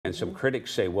And some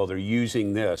critics say, well, they're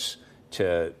using this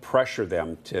to pressure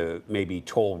them to maybe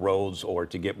toll roads or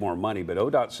to get more money. But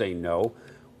ODOT's saying no,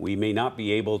 we may not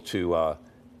be able to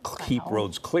keep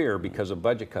roads clear because of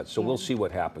budget cuts. So we'll see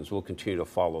what happens. We'll continue to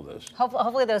follow this.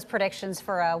 Hopefully those predictions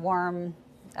for a warm,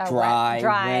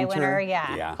 dry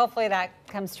winter, hopefully that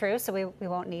comes true, so we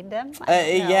won't need them.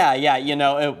 Yeah. You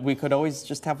know, we could always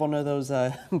just have one of those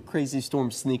crazy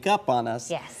storms sneak up on us.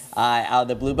 Yes. Out of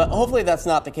the blue, but hopefully that's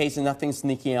not the case and nothing's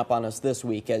sneaking up on us this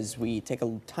week as we take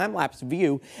a time-lapse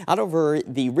view out over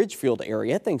the Ridgefield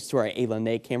area. Thanks to our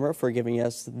A camera for giving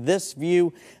us this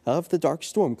view of the dark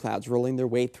storm clouds rolling their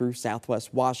way through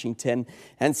southwest Washington,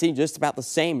 and seeing just about the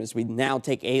same as we now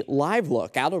take a live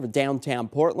look out over downtown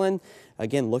Portland.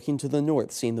 Again, looking to the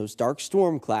north, seeing those dark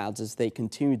storm clouds as they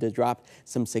continue to drop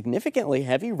some significantly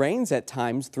heavy rains at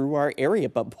times through our area.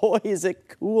 But boy, is it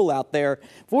cool out there.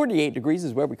 48 degrees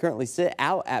is where we currently sit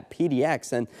out at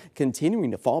PDX, and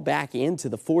continuing to fall back into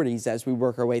the 40s as we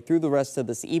work our way through the rest of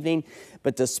this evening.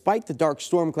 But despite the dark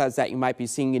storm clouds that you might be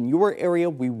seeing in your area,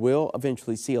 we will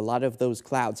eventually see a lot of those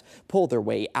clouds pull their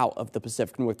way out of the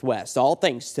Pacific Northwest. All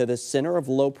thanks to the center of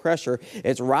low pressure.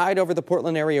 It's right over the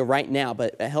Portland area right now,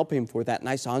 but helping for that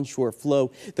nice onshore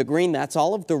flow. The green, that's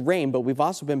all of the rain, but we've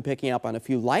also been picking up on a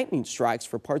few lightning strikes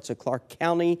for parts of Clark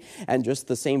County, and just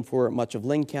the same for much of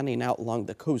Linn County and out along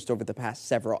the coast over the past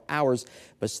several hours.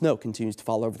 But snow continues to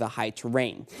fall over the high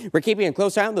terrain. We're keeping a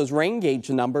close eye on those rain gauge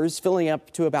numbers, filling up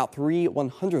to about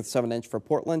 3/100ths of an inch for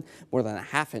Portland, more than a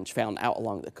 ½ inch found out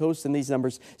along the coast, and these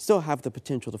numbers still have the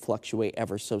potential to fluctuate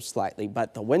ever so slightly.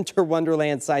 But the winter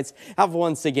wonderland sights have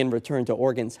once again returned to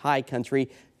Oregon's high country.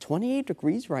 28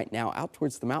 degrees right now out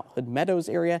towards the Mount Hood Meadows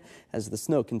area as the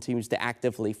snow continues to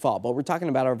actively fall. But we're talking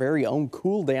about our very own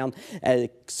cool down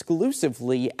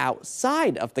exclusively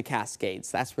outside of the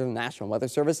Cascades. That's where the National Weather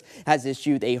Service has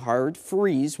issued a hard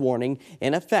freeze warning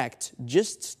in effect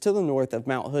just to the north of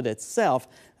Mount Hood itself.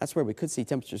 That's where we could see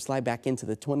temperatures slide back into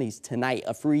the 20s tonight.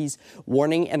 A freeze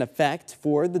warning in effect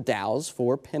for the Dalles,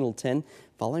 for Pendleton,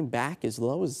 falling back as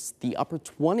low as the upper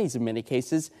 20s in many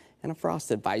cases, and a frost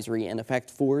advisory in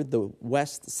effect for the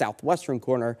southwestern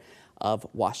corner of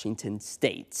Washington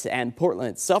State. And Portland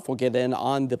itself will get in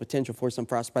on the potential for some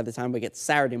frost by the time we get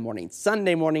Saturday morning,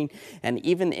 Sunday morning, and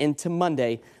even into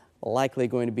Monday. Likely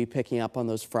going to be picking up on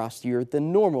those frostier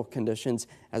than normal conditions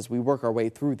as we work our way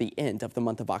through the end of the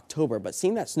month of October. But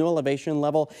seeing that snow elevation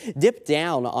level dip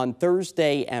down on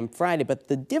Thursday and Friday. But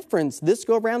the difference this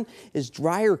go around is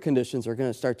drier conditions are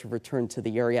going to start to return to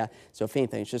the area. So if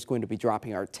anything, it's just going to be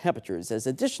dropping our temperatures as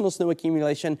additional snow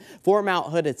accumulation for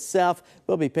Mount Hood itself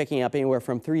will be picking up anywhere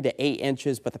from 3 to 8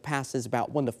 inches, but the pass is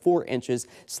about 1 to 4 inches.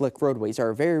 Slick roadways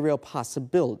are a very real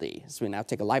possibility. As we now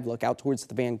take a live look out towards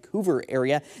the Vancouver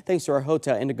area. Thanks to our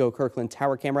Hotel Indigo Kirkland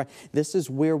Tower camera, this is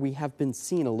where we have been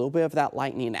seeing a little bit of that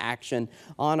lightning action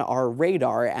on our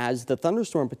radar as the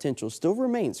thunderstorm potential still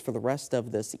remains for the rest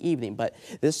of this evening. But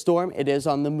this storm, it is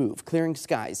on the move, clearing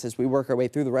skies as we work our way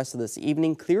through the rest of this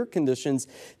evening. Clear conditions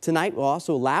tonight will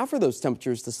also allow for those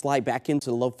temperatures to slide back into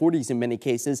the low 40s in many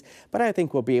cases, but I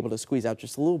think we'll be able to squeeze out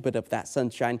just a little bit of that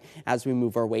sunshine as we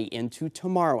move our way into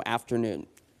tomorrow afternoon.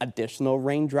 Additional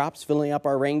raindrops filling up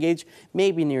our rain gauge,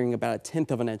 maybe nearing about 1/10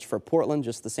 of an inch for Portland,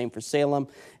 just the same for Salem,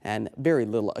 and very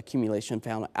little accumulation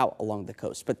found out along the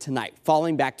coast. But tonight,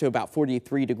 falling back to about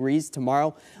 43 degrees.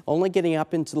 Tomorrow, only getting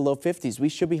up into the low 50s. We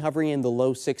should be hovering in the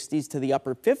low 60s to the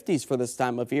upper 50s for this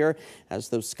time of year as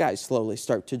those skies slowly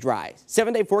start to dry.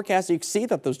 7-day forecast, you can see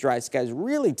that those dry skies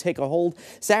really take a hold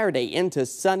Saturday into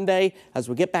Sunday as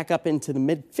we get back up into the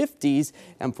mid-50s.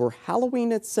 And for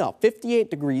Halloween itself,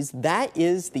 58 degrees. That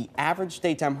is the average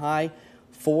daytime high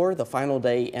for the final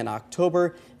day in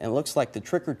October. And it looks like the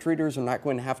trick-or-treaters are not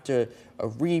going to have to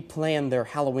replan their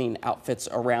Halloween outfits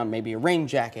around maybe a rain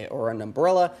jacket or an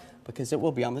umbrella because it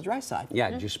will be on the dry side.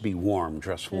 Yeah, just be warm,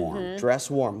 dress warm.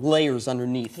 Dress warm, layers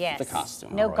underneath the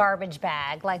costume. No garbage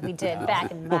bag like we did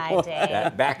back in my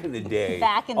day. Back in the day.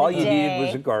 Back in the All day. you needed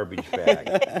was a garbage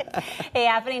bag. Hey,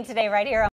 happening today right here on